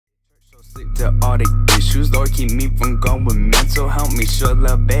after all the issues. Lord, keep me from going mental. Help me sure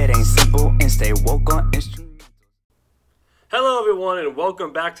the bed ain't simple and stay woke on instrumentals. Hello everyone and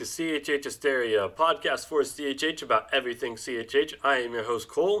welcome back to CHH Hysteria, a podcast for CHH about everything CHH. I am your host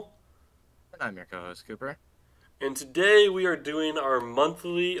Cole. And I'm your co-host Cooper. And today we are doing our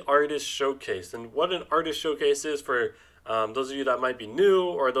monthly artist showcase. And what an artist showcase is for those of you that might be new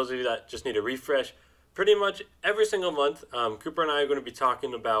or those of you that just need a refresh. Pretty much every single month, Cooper and I are going to be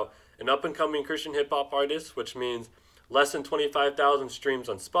talking about an up-and-coming Christian hip-hop artist, which means less than 25,000 streams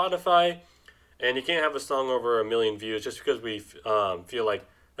on Spotify. And you can't have a song over 1 million views just because we feel like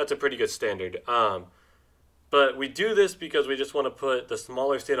that's a pretty good standard. But we do this because we just want to put the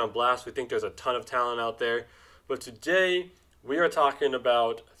smaller state on blast. We think there's a ton of talent out there. But today, we are talking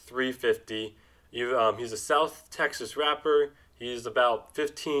about 350. He's a South Texas rapper. He's about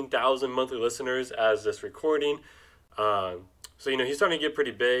 15,000 monthly listeners as this recording. So, he's starting to get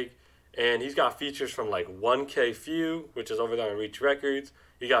pretty big. And he's got features from like 1K Few, which is over there on Reach Records.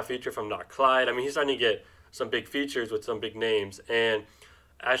 He got a feature from Not Clyde. I mean, he's starting to get some big features with some big names. And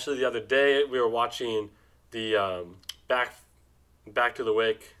actually, the other day, we were watching the Back to the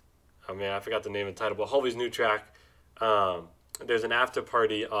Wick. Oh, man, I forgot the name of the title. But Hulvey's new track, there's an after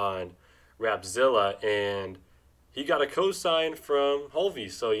party on Rapzilla. And he got a co-sign from Hulvey.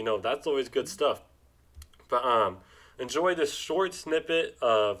 So, that's always good stuff. But enjoy this short snippet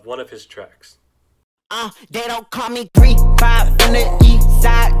of one of his tracks. They don't call me 3-5 on the east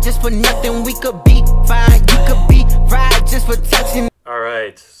side. Just for nothing, we could be fine. You could be right just for touching. All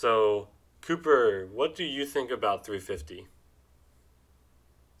right, so Cooper, what do you think about 350?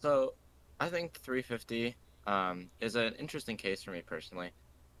 So, I think 350 is an interesting case for me personally,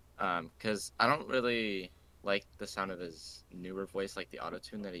 because I don't really like the sound of his newer voice, like the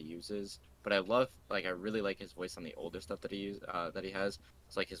auto-tune that he uses. But I really like his voice on the older stuff that he has.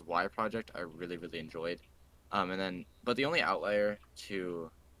 It's like his Y project, I really, really enjoyed. But the only outlier to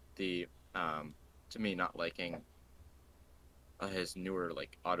me not liking his newer,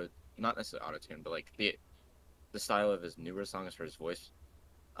 like, not necessarily auto-tune, but like the style of his newer songs for his voice,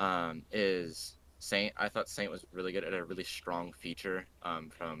 is Saint. I thought Saint was really good. It had a really strong feature,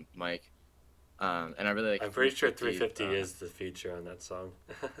 from Mike. And I really like. I'm pretty sure 350 is the feature on that song.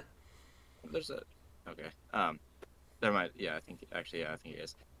 Okay. There might. Yeah, I think he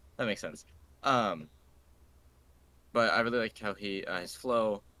is. That makes sense. But I really liked how his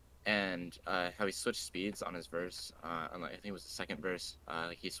flow and how he switched speeds on his verse. I think it was the second verse.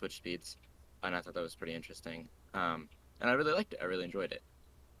 He switched speeds, and I thought that was pretty interesting. And I really liked it. I really enjoyed it.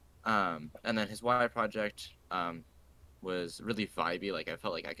 And then his Y project was really vibey. Like I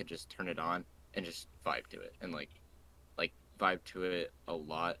felt like I could just turn it on and just vibe to it, and like vibe to it a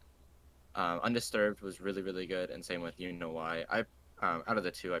lot. Undisturbed was really, really good, and same with You Know Why. Out of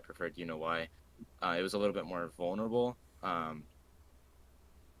the two, I preferred You Know Why. It was a little bit more vulnerable,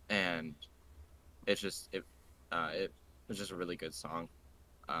 and it was just a really good song.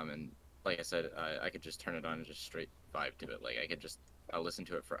 And like I said, I could just turn it on and just straight vibe to it. Like I'll listen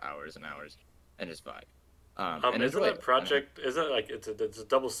to it for hours and hours and just vibe. And isn't that project? Isn't it like it's a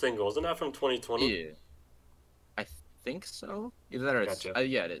double single? Isn't that from 2020? Yeah, I think so. Either that or Gotcha.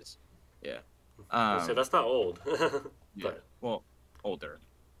 Yeah, it is. Yeah. So that's not old. Yeah. But Well, older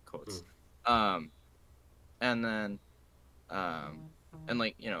quotes. Mm. And then, and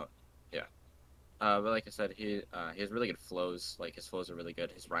like yeah. But like I said, he has really good flows. Like his flows are really good.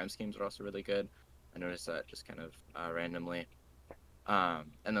 His rhyme schemes are also really good. I noticed that just kind of randomly. And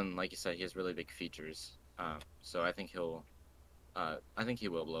then like you said, he has really big features. So I think he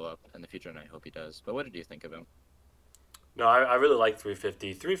will blow up in the future, and I hope he does. But what did you think of him? No, I really like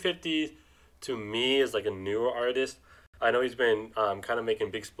 350. 350 to me is like a newer artist. I know he's been kind of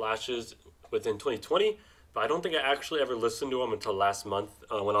making big splashes within 2020, but I don't think I actually ever listened to him until last month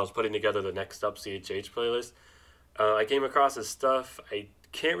when I was putting together the Next Up CHH playlist. I came across his stuff. I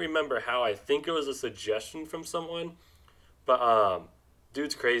can't remember how. I think it was a suggestion from someone, but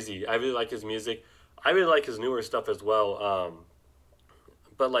dude's crazy. I really like his music. I really like his newer stuff as well.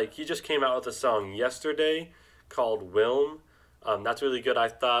 But like he just came out with a song yesterday called Wilm. That's really good, I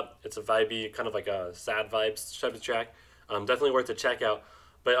thought. It's a vibey, kind of like a sad vibes type of track. Definitely worth a check out.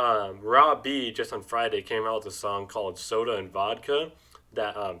 But Rob B just on Friday came out with a song called Soda and Vodka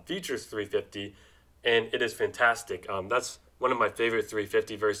that features 350, and it is fantastic. That's one of my favorite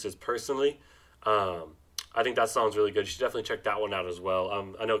 350 verses personally. I think that song's really good. You should definitely check that one out as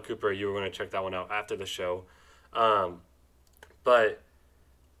well. I know, Cooper, you were going to check that one out after the show. But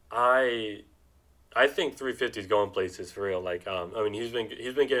I think 350 is going places for real. Like, he's been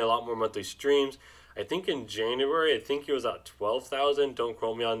getting a lot more monthly streams. I think in January, he was at 12,000. Don't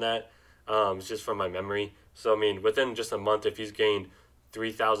quote me on that. It's just from my memory. So I mean, within just a month, if he's gained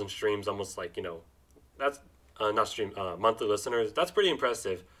 3,000 streams, almost like that's not stream monthly listeners. That's pretty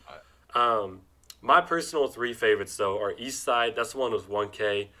impressive. My personal three favorites though are East Side. That's the one with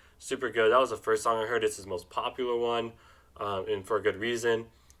 1K. Super good. That was the first song I heard. It's his most popular one, and for a good reason.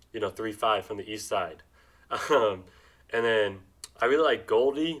 3-5 from the East Side. And then I really like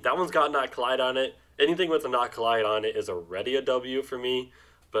Goldie. That one's got Not Collide on it. Anything with a Not Collide on it is already a W for me.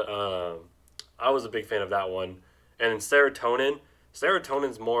 But I was a big fan of that one. And then Serotonin.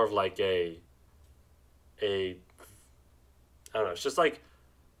 Serotonin's more of like a I don't know. It's just like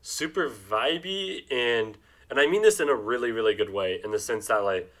super vibey, and I mean this in a really, really good way, in the sense that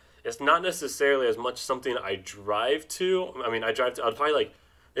like it's not necessarily as much something I drive to. I mean, I'd probably like,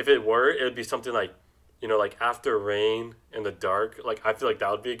 if it were, it would be something like, like after rain in the dark. Like I feel like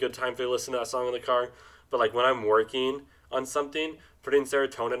that would be a good time to listen to that song in the car. But like when I'm working on something, putting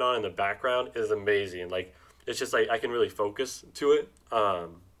Serotonin on in the background is amazing. Like it's just like I can really focus to it.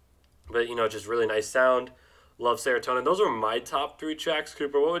 But just really nice sound. Love Serotonin. Those are my top three tracks.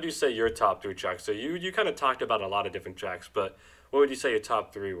 Cooper, what would you say your top three tracks? So you kind of talked about a lot of different tracks, but what would you say your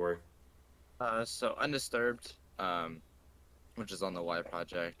top three were? So Undisturbed, which is on the Y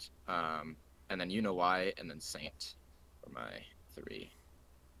project, and then You Know Why, and then Saint for my three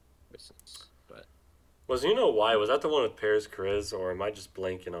choices. But You Know Why? Was that the one with Paris Chris, or am I just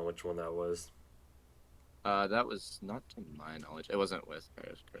blanking on which one that was? that was not to my knowledge. It wasn't with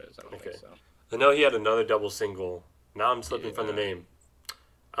Paris Chris. I don't think so. I know he had another double single. Now I'm slipping from the name.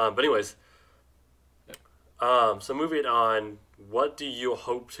 But anyways, so moving on, what do you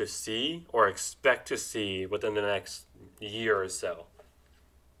hope to see or expect to see within the next year or so?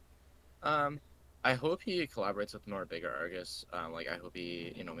 I hope he collaborates with more bigger artists. Like I hope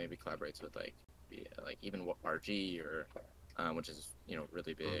he, maybe collaborates with like even RG or, which is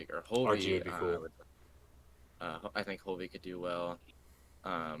really big, or Hovey. RG would be cool. I think Hovey could do well.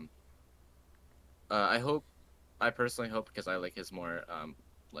 I personally hope, because I like his more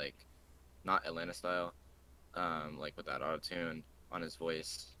like not Atlanta style, like with that auto tune on his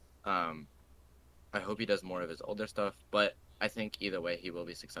voice. I hope he does more of his older stuff, but I think either way he will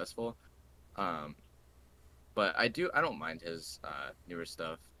be successful. But I don't mind his newer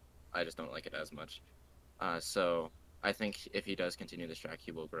stuff. I just don't like it as much. So I think if he does continue this track,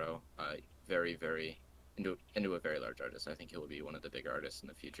 he will grow very, very into a very large artist. I think he will be one of the big artists in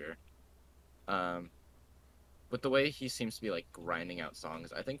the future. With the way he seems to be like grinding out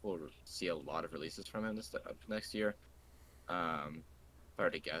songs, I think we'll see a lot of releases from him this next year. If I were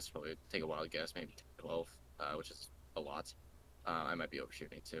to guess, probably take a wild guess, maybe 12, which is a lot. I might be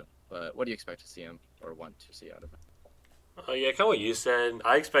overshooting too. But what do you expect to see him, or want to see out of him? Yeah, kind of what you said.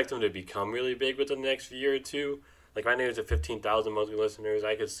 I expect him to become really big within the next year or two. Like right now he's at 15,000 monthly listeners.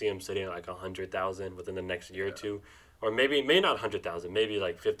 I could see him sitting at like 100,000 within the next year or two. Or maybe not 100,000, maybe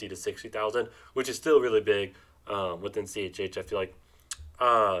like 50 to 60,000, which is still really big within CHH, I feel like.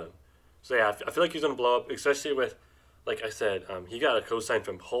 So yeah, I feel like he's going to blow up, especially with, like I said, he got a cosign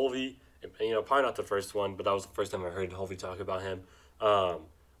from Hovey. Probably not the first one, but that was the first time I heard Hovey talk about him,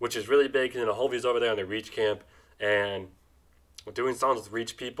 which is really big. Hovey's over there on the Reach camp, and doing songs with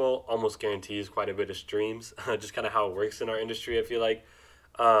Reach people almost guarantees quite a bit of streams. Just kind of how it works in our industry, I feel like.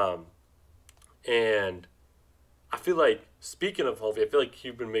 And I feel like, speaking of Hovey, I feel like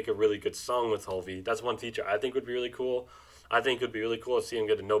he would make a really good song with Hovey. That's one feature I think would be really cool. I think it would be really cool to see him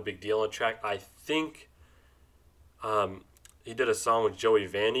get a No Big Deal on track. I think he did a song with Joey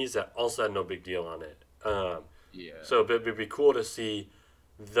Vannies that also had No Big Deal on it. So it'd be cool to see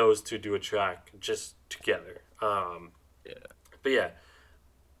those two do a track just together. But yeah.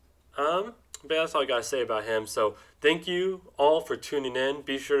 But that's all I gotta say about him. So thank you all for tuning in.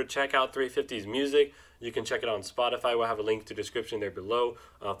 Be sure to check out 350's music. You can check it out on Spotify. We'll have a link to the description there below.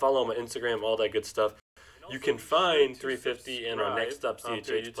 Follow him on Instagram, all that good stuff. You can find 350 in our Next Up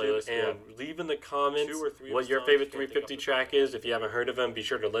CHH playlist, and leave in the comments what your favorite 350 track is. If you haven't heard of him, be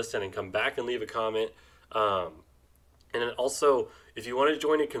sure to listen and come back and leave a comment. And then also, if you want to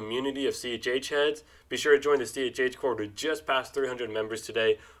join a community of CHH heads, be sure to join the CHH Corps. We just passed 300 members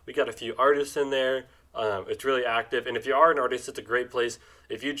today. We got a few artists in there. It's really active. And if you are an artist, it's a great place.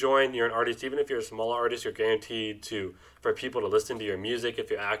 If you join, you're an artist. Even if you're a small artist, you're guaranteed for people to listen to your music if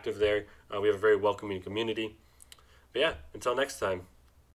you're active there. We have a very welcoming community. But yeah, until next time.